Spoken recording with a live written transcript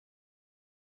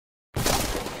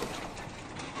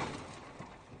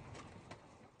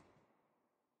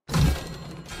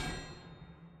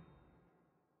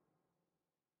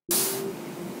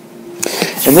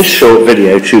In this short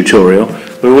video tutorial,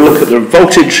 we will look at the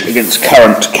voltage against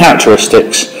current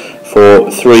characteristics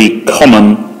for three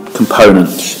common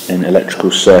components in electrical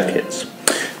circuits.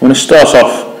 I'm going to start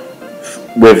off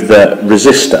with the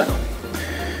resistor.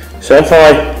 So if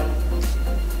I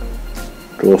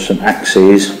draw some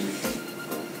axes,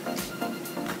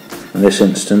 in this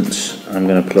instance I'm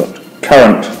going to plot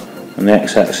current on the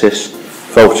x-axis,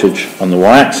 voltage on the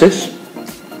y-axis.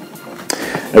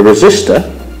 A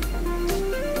resistor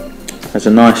has a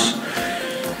nice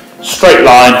straight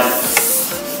line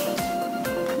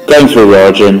going through the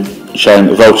origin showing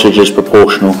that voltage is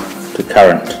proportional to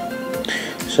current.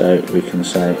 So we can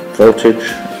say voltage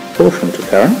is proportional to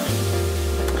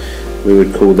current. We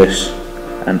would call this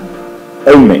an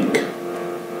ohmic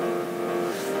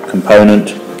component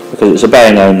because it's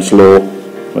obeying Ohm's law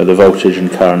where the voltage and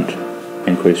current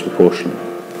increase proportionally.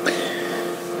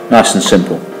 Nice and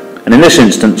simple. And in this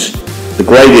instance, the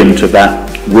gradient of that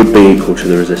would be equal to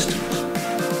the resistance.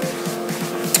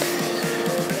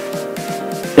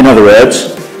 In other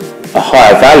words, a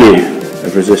higher value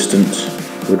of resistance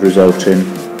would result in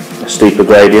a steeper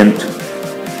gradient.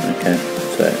 Okay,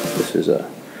 so this is a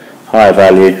higher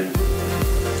value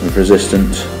of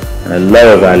resistance, and a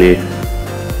lower value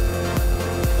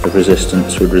of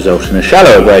resistance would result in a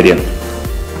shallower gradient.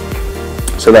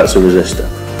 So that's a resistor.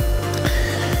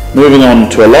 Moving on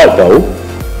to a light bulb.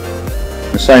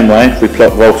 The same way, if we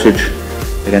plot voltage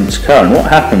against current, what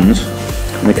happens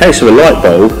in the case of a light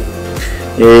bulb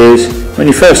is when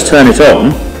you first turn it on,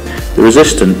 the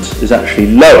resistance is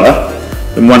actually lower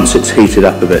than once it's heated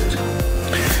up a bit.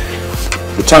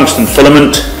 The tungsten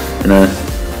filament in a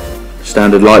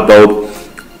standard light bulb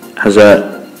has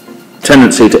a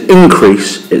tendency to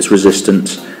increase its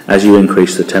resistance as you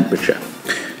increase the temperature.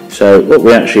 So what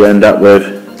we actually end up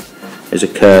with is a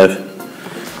curve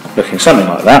looking something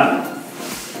like that.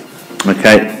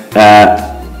 Okay,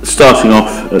 starting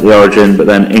off at the origin but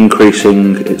then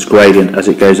increasing its gradient as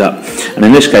it goes up. And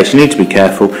in this case you need to be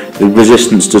careful, the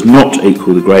resistance does not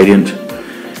equal the gradient.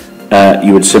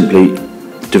 You would simply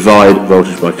divide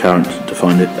voltage by current to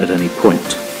find it at any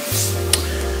point.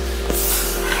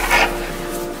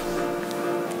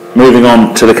 Moving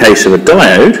on to the case of a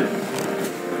diode.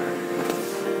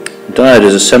 A diode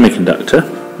is a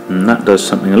semiconductor, and that does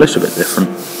something a little bit different.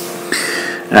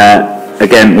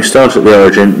 Again, we start at the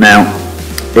origin. Now,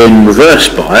 in reverse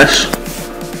bias,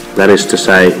 that is to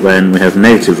say when we have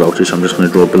negative voltage, I'm just going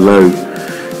to draw below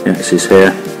the axis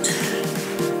here.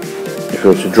 If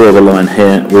we were to draw the line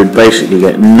here, we'd basically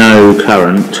get no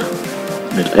current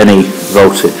at any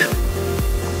voltage.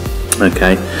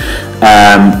 Okay.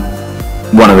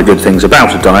 One of the good things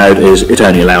about a diode is it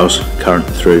only allows current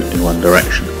through in one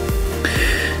direction.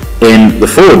 In the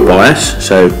forward bias,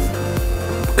 so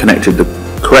connected the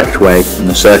correct way in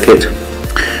the circuit,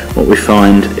 what we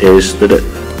find is that it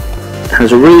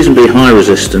has a reasonably high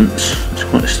resistance. It's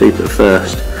quite steep at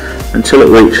first until it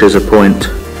reaches a point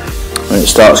when it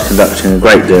starts conducting a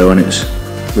great deal and its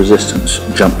resistance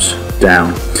jumps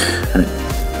down and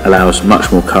it allows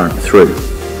much more current through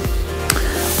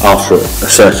after a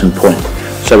certain point.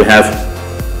 So we have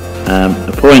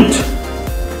a point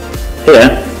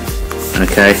here,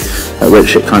 okay, at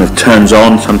which it kind of turns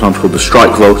on, sometimes called the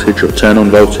strike voltage or turn on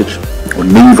voltage or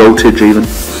knee voltage even,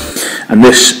 and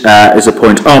this is a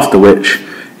point after which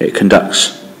it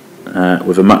conducts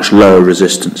with a much lower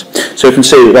resistance. So you can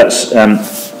see that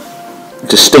that's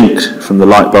distinct from the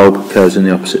light bulb, curves in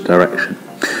the opposite direction.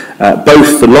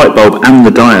 Both the light bulb and the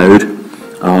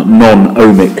diode are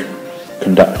non-ohmic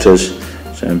conductors,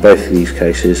 so in both of these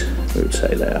cases we would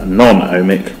say they are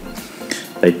non-ohmic.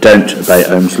 They don't obey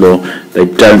Ohm's law, they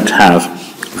don't have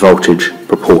voltage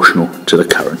proportional to the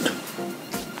current.